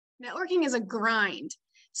Networking is a grind.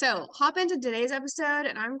 So hop into today's episode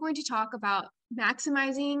and I'm going to talk about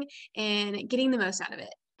maximizing and getting the most out of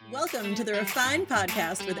it. Welcome to the Refine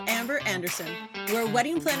Podcast with Amber Anderson, where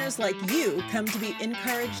wedding planners like you come to be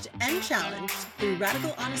encouraged and challenged through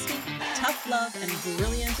radical honesty, tough love, and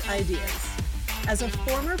brilliant ideas. As a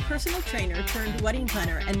former personal trainer turned wedding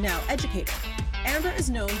planner and now educator, Amber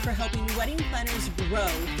is known for helping wedding planners grow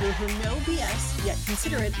through her no BS yet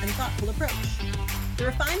considerate and thoughtful approach. The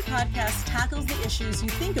Refine Podcast tackles the issues you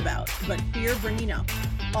think about but fear bringing up,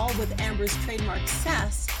 all with Amber's trademark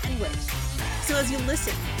sass and wit. So as you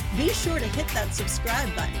listen, be sure to hit that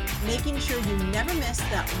subscribe button, making sure you never miss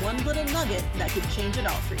that one little nugget that could change it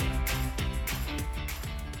all for you.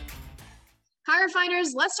 Hi,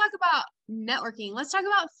 Refiners. Let's talk about networking. Let's talk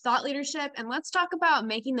about thought leadership, and let's talk about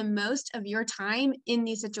making the most of your time in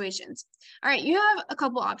these situations. All right, you have a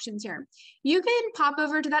couple options here. You can pop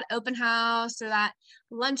over to that open house or that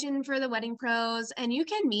luncheon for the wedding pros, and you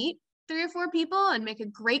can meet 3 or 4 people and make a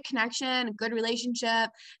great connection, a good relationship,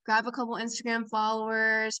 grab a couple Instagram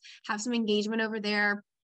followers, have some engagement over there.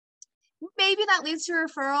 Maybe that leads to a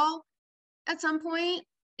referral at some point,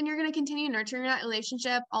 and you're going to continue nurturing that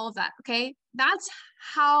relationship, all of that, okay? That's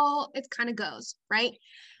how it kind of goes, right?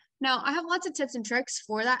 Now, I have lots of tips and tricks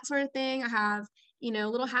for that sort of thing. I have,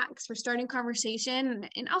 little hacks for starting conversation,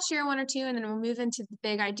 and I'll share 1 or 2, and then we'll move into the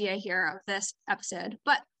big idea here of this episode.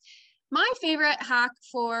 But my favorite hack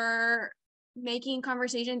for making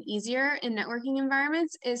conversation easier in networking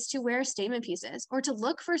environments is to wear statement pieces or to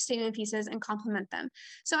look for statement pieces and complement them.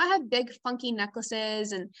 So I have big funky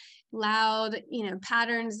necklaces and loud,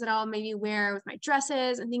 patterns that I'll maybe wear with my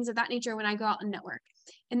dresses and things of that nature when I go out and network.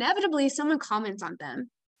 Inevitably, someone comments on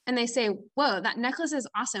them and they say, "Whoa, that necklace is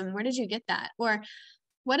awesome. Where did you get that?" Or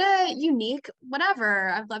 "What a unique whatever.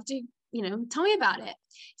 I'd love to tell me about it."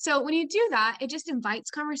 So when you do that, it just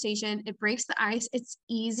invites conversation. It breaks the ice. It's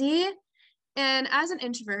easy. And as an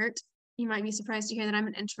introvert, you might be surprised to hear that I'm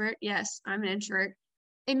an introvert. Yes, I'm an introvert.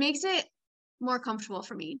 It makes it more comfortable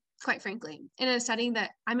for me, quite frankly, in a setting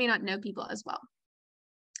that I may not know people as well.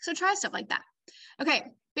 So try stuff like that. Okay,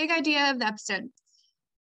 big idea of the episode.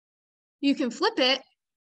 You can flip it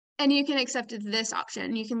and you can accept this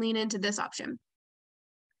option. You can lean into this option.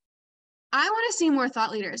 I want to see more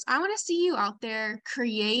thought leaders. I want to see you out there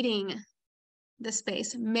creating the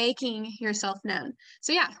space, making yourself known.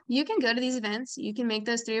 So yeah, you can go to these events, you can make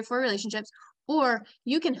those 3 or 4 relationships, or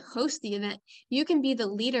you can host the event. You can be the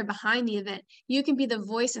leader behind the event. You can be the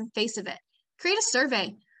voice and face of it. Create a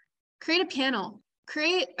survey, create a panel,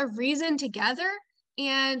 create a reason to gather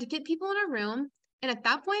and get people in a room. And at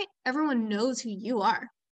that point, everyone knows who you are,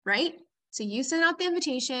 right? So you send out the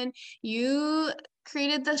invitation, you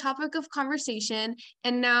created the topic of conversation,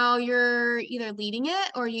 and now you're either leading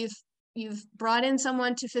it or you've brought in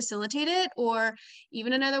someone to facilitate it, or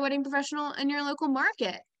even another wedding professional in your local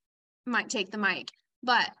market might take the mic.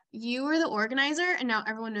 But you are the organizer, and now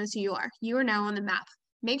everyone knows who you are. You are now on the map.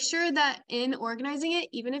 Make sure that in organizing it,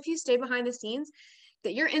 even if you stay behind the scenes,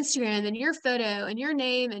 that your Instagram and your photo and your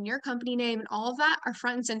name and your company name and all of that are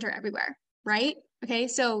front and center everywhere, right? Okay,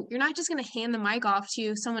 so you're not just going to hand the mic off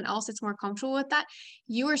to someone else that's more comfortable with that.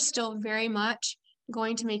 You are still very much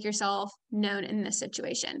going to make yourself known in this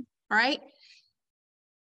situation. All right.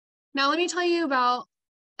 Now, let me tell you about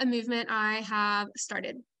a movement I have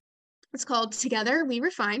started. It's called Together We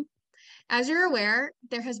Refine. As you're aware,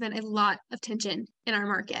 there has been a lot of tension in our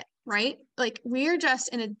market, right? Like we're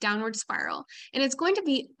just in a downward spiral, and it's going to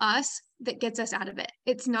be us that gets us out of it.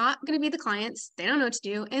 It's not going to be the clients. They don't know what to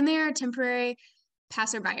do, and they are temporary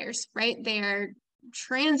passerbyers, right? They are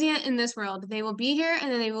transient in this world. They will be here and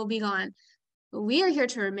then they will be gone. But we are here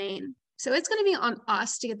to remain. So it's going to be on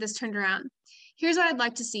us to get this turned around. Here's what I'd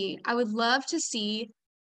like to see. I would love to see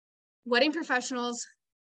wedding professionals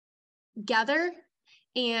gather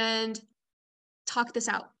and talk this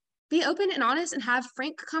out. Be open and honest and have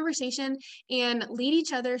frank conversation and lead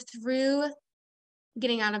each other through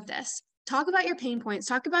getting out of this. Talk about your pain points,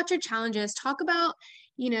 talk about your challenges, talk about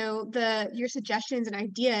your suggestions and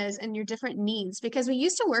ideas and your different needs, because we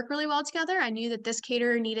used to work really well together. I knew that this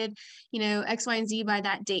caterer needed, X, Y, and Z by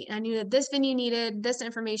that date. And I knew that this venue needed this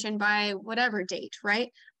information by whatever date, right?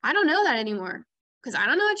 I don't know that anymore because I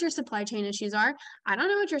don't know what your supply chain issues are. I don't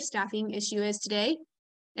know what your staffing issue is today.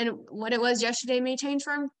 And what it was yesterday may change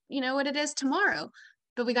from, what it is tomorrow.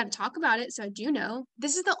 But we got to talk about it. So I do know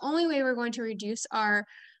this is the only way we're going to reduce our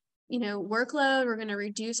workload. We're going to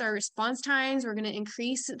reduce our response times. We're going to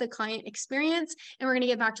increase the client experience, and we're going to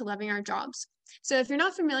get back to loving our jobs. So if you're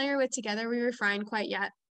not familiar with Together We Refine quite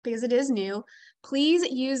yet, because it is new, please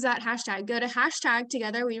use that hashtag. Go to hashtag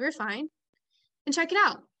Together We Refine and check it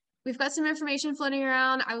out. we've got some information floating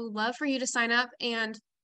around. I would love for you to sign up and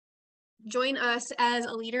join us as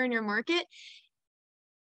a leader in your market.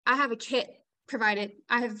 I have a kit provided.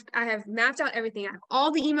 I have mapped out everything. I have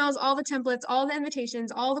all the emails, all the templates, all the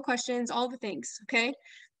invitations, all the questions, all the things. Okay.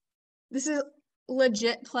 This is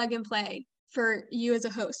legit plug and play for you as a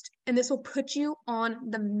host. And this will put you on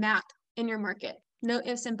the map in your market. No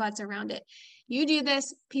ifs and buts around it. You do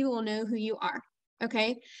this, people will know who you are.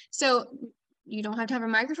 Okay. So you don't have to have a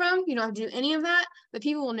microphone. You don't have to do any of that, but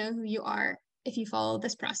people will know who you are if you follow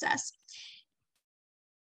this process.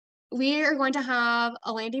 We are going to have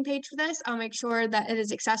a landing page for this. I'll make sure that it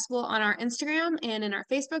is accessible on our Instagram and in our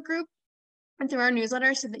Facebook group and through our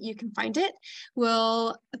newsletter so that you can find it.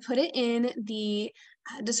 We'll put it in the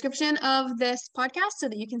description of this podcast so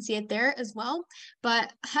that you can see it there as well.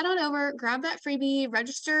 But head on over, grab that freebie,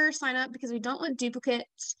 register, sign up, because we don't want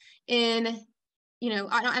duplicates in,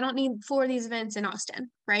 I don't need 4 of these events in Austin,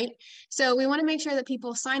 right? So we want to make sure that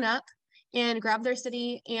people sign up and grab their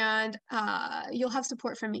city, and you'll have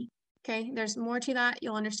support from me. Okay, there's more to that.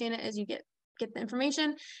 You'll understand it as you get the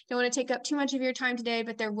information. Don't want to take up too much of your time today,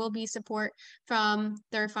 but there will be support from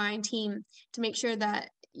the Refine team to make sure that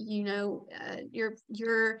you're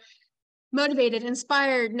motivated,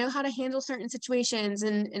 inspired, know how to handle certain situations,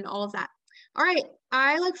 and all of that. All right,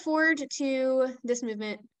 I look forward to this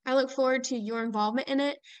movement. I look forward to your involvement in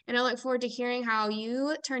it, and I look forward to hearing how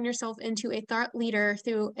you turn yourself into a thought leader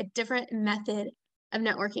through a different method of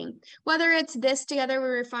networking. Whether it's this Together We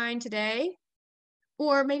Refine today,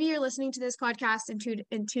 or maybe you're listening to this podcast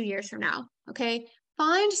in 2 years from now, okay?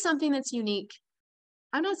 Find something that's unique.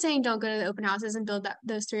 I'm not saying don't go to the open houses and build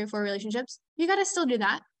those 3 or 4 relationships. You got to still do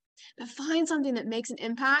that. But find something that makes an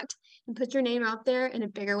impact and put your name out there in a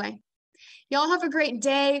bigger way. Y'all have a great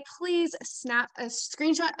day. Please snap a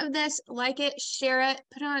screenshot of this, like it, share it,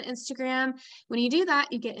 put it on Instagram. When you do that,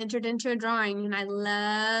 you get entered into a drawing, and I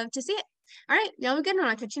love to see it. All right, y'all have a good one.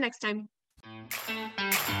 I'll catch you next time.